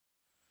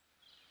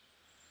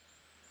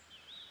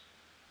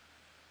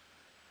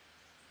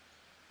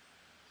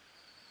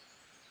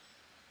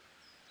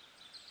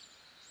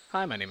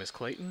Hi, my name is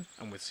Clayton.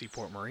 I'm with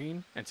Seaport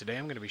Marine, and today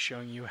I'm going to be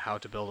showing you how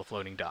to build a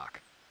floating dock.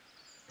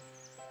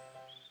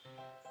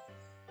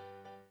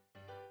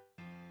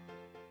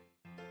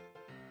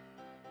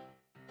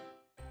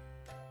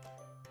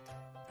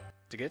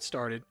 To get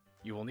started,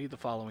 you will need the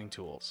following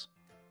tools: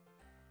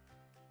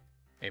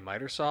 a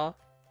miter saw,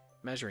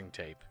 measuring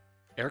tape,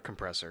 air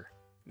compressor,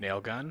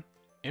 nail gun,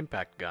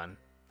 impact gun,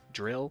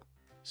 drill,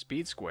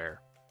 speed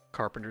square,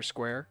 carpenter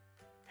square,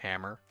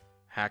 hammer,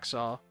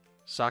 hacksaw,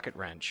 socket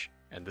wrench,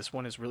 and this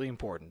one is really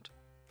important,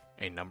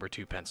 a number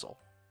 2 pencil.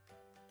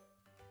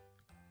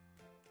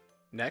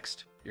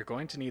 Next, you're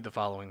going to need the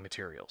following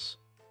materials: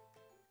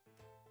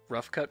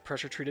 rough cut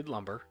pressure treated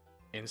lumber,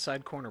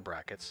 inside corner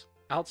brackets,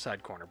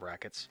 outside corner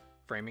brackets,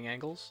 framing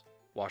angles,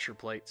 washer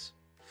plates,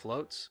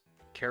 floats,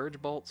 carriage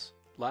bolts,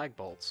 lag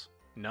bolts,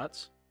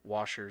 nuts,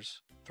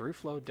 washers,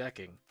 Thruflow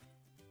decking,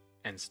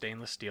 and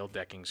stainless steel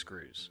decking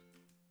screws.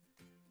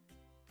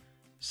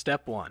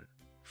 Step 1.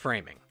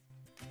 Framing.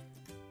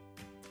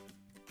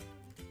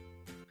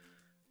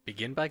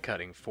 Begin by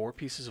cutting 4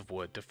 pieces of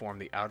wood to form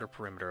the outer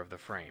perimeter of the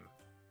frame.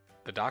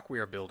 The dock we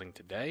are building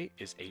today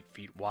is 8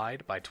 feet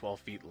wide by 12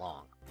 feet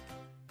long.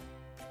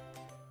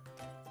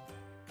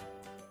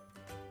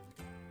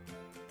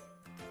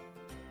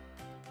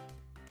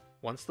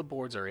 Once the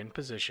boards are in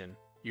position,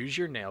 use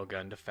your nail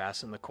gun to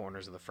fasten the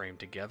corners of the frame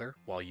together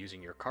while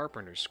using your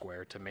carpenter's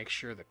square to make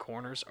sure the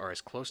corners are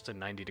as close to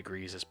 90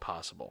 degrees as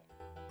possible.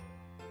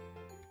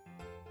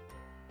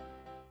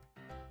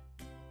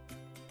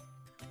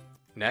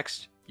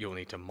 Next, you'll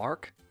need to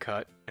mark,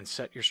 cut, and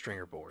set your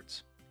stringer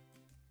boards.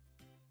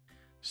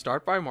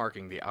 Start by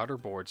marking the outer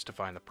boards to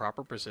find the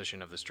proper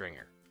position of the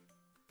stringer.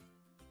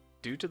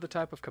 Due to the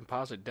type of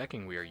composite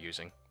decking we are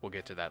using, we'll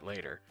get to that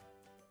later,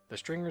 the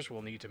stringers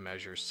will need to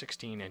measure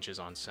 16 inches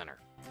on center.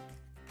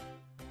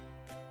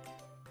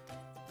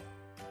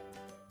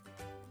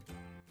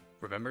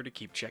 Remember to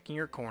keep checking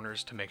your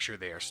corners to make sure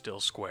they are still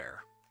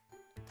square.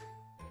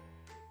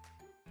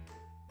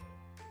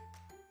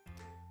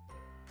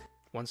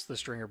 Once the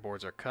stringer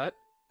boards are cut,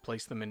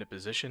 place them into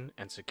position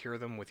and secure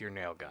them with your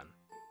nail gun.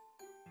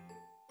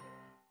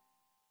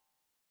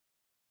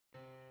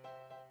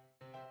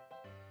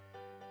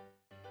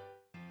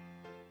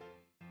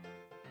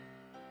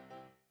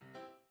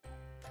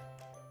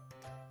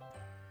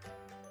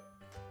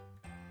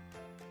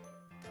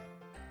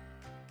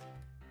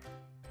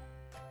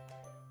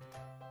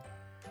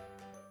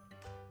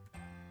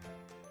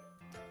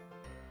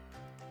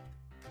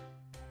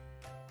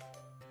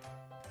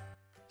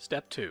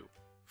 Step 2.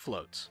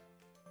 Floats.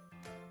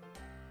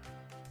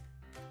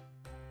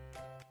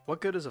 What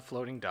good is a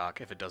floating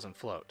dock if it doesn't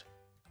float?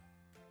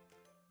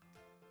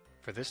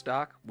 For this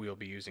dock, we will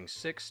be using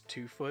 6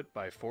 2-foot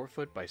by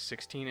 4-foot by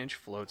 16-inch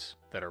floats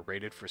that are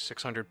rated for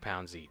 600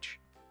 pounds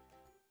each.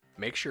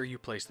 Make sure you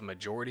place the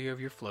majority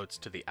of your floats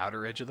to the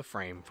outer edge of the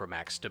frame for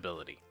max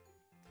stability.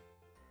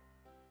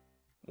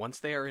 Once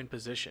they are in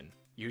position,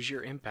 use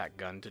your impact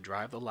gun to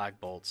drive the lag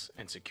bolts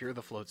and secure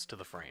the floats to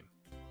the frame.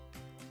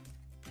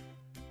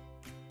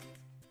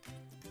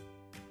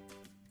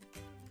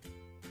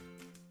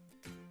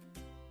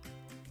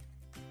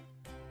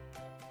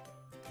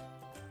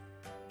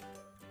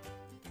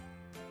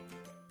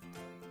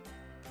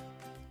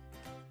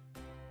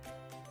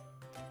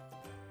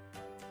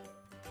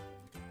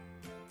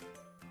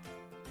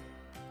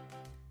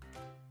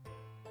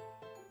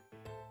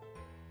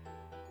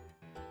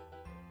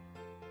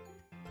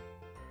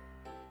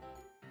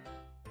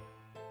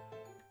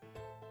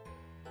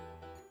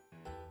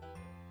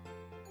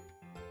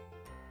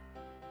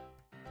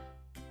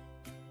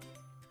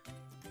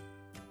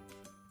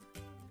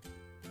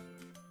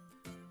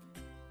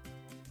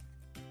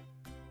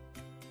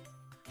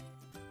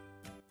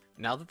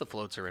 Now that the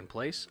floats are in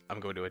place,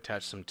 I'm going to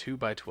attach some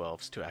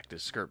 2x12s to act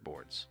as skirt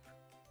boards.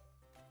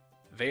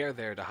 They are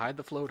there to hide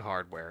the float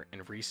hardware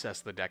and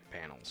recess the deck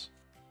panels.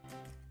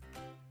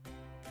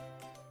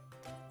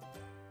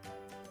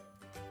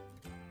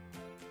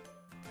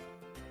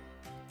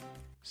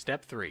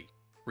 Step 3.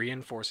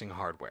 Reinforcing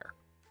hardware.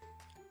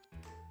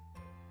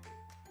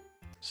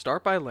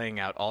 Start by laying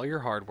out all your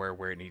hardware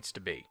where it needs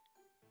to be.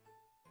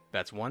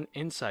 That's 1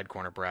 inside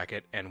corner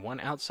bracket and 1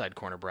 outside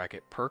corner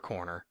bracket per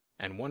corner,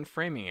 and 1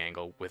 framing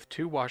angle with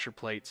 2 washer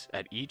plates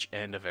at each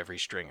end of every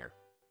stringer.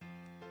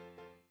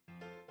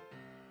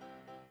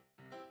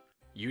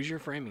 Use your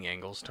framing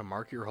angles to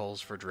mark your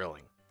holes for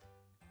drilling.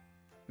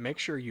 Make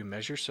sure you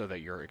measure so that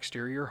your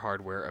exterior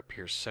hardware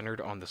appears centered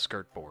on the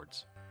skirt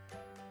boards.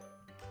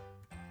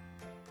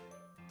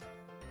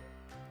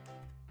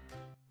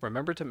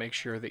 Remember to make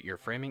sure that your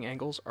framing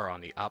angles are on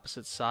the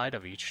opposite side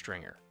of each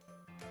stringer.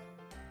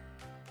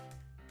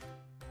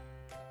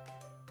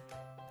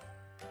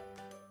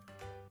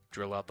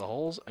 Drill out the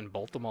holes and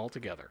bolt them all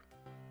together.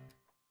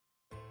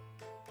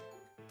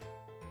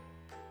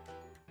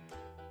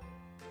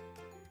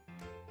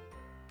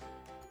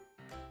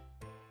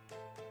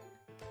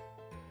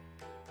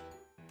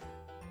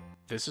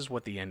 This is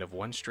what the end of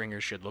one stringer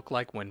should look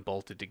like when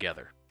bolted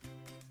together.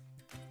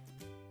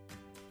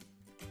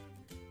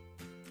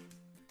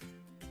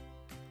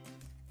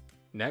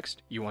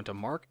 Next, you want to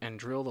mark and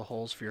drill the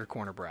holes for your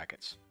corner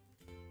brackets.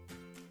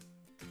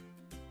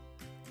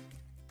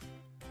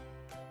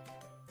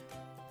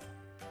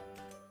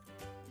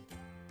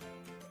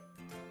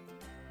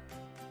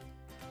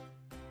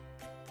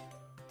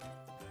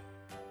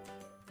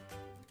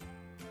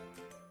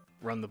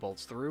 Run the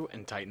bolts through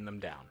and tighten them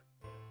down.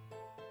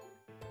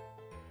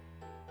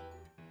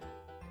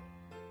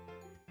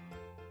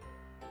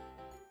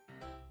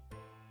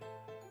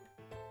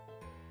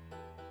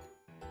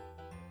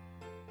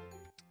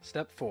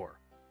 Step 4.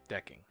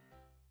 Decking.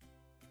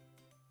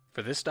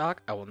 For this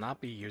dock, I will not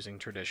be using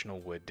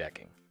traditional wood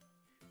decking.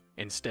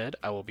 Instead,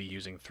 I will be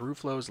using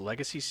Thruflow's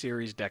Legacy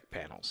Series deck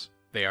panels.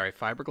 They are a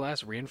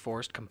fiberglass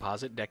reinforced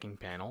composite decking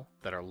panel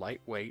that are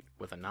lightweight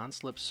with a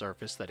non-slip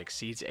surface that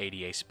exceeds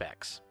ADA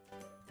specs.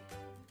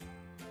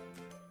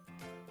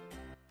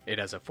 It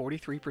has a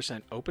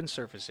 43% open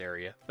surface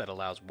area that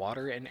allows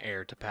water and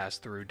air to pass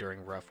through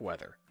during rough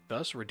weather,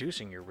 thus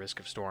reducing your risk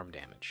of storm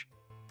damage.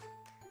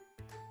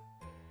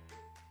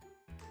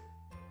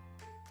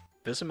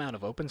 This amount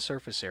of open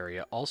surface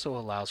area also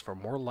allows for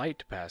more light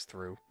to pass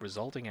through,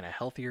 resulting in a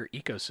healthier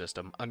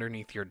ecosystem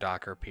underneath your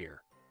dock or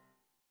pier.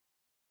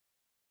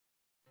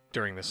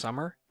 During the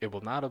summer, it will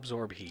not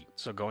absorb heat,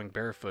 so going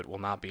barefoot will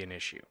not be an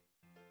issue.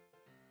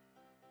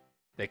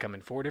 They come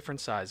in 4 different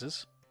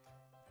sizes: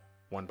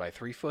 1 by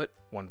 3 foot,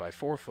 1 by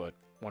 4 foot,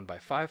 1 by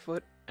 5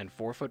 foot, and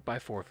 4 foot by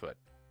 4 foot.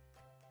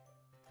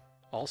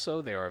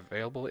 Also, they are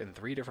available in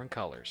 3 different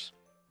colors: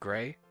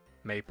 gray,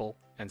 maple,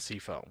 and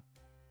seafoam.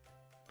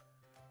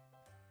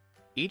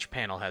 Each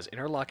panel has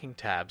interlocking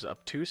tabs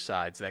up 2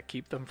 sides that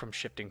keep them from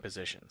shifting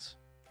positions.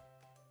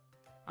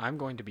 I'm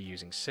going to be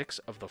using 6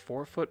 of the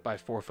 4 foot by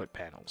 4 foot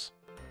panels.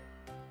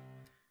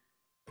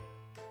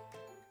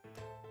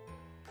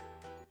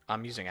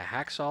 I'm using a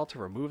hacksaw to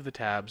remove the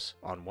tabs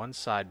on one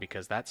side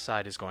because that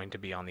side is going to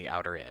be on the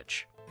outer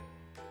edge.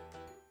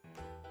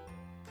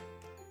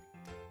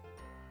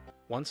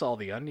 Once all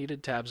the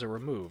unneeded tabs are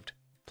removed,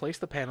 place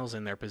the panels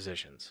in their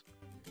positions.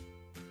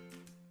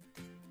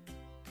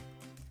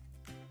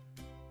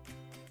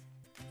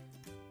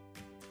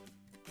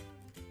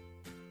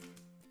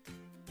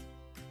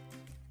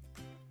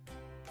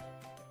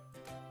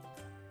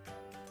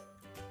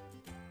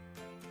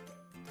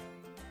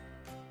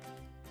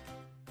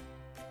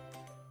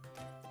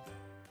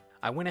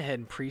 I went ahead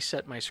and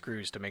preset my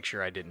screws to make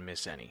sure I didn't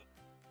miss any.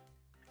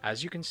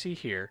 As you can see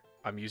here,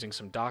 I'm using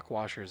some dock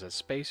washers as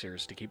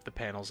spacers to keep the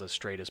panels as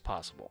straight as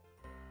possible.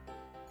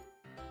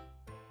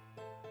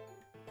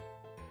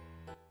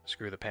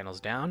 Screw the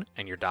panels down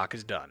and your dock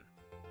is done.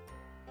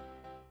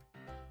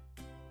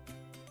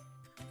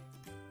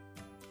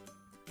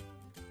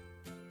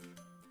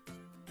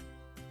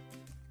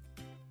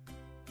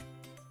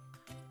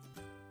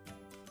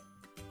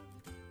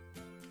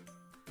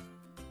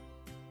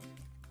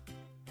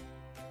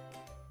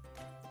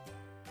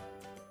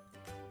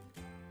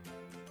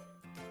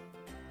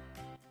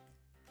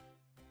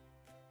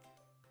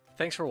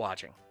 Thanks for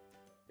watching.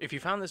 If you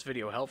found this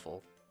video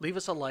helpful, leave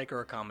us a like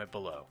or a comment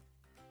below.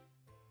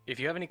 If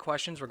you have any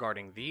questions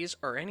regarding these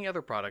or any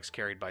other products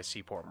carried by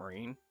Seaport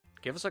Marine,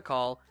 give us a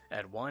call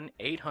at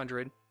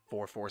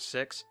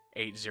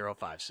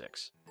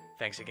 1-800-446-8056.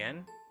 Thanks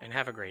again, and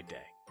have a great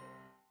day.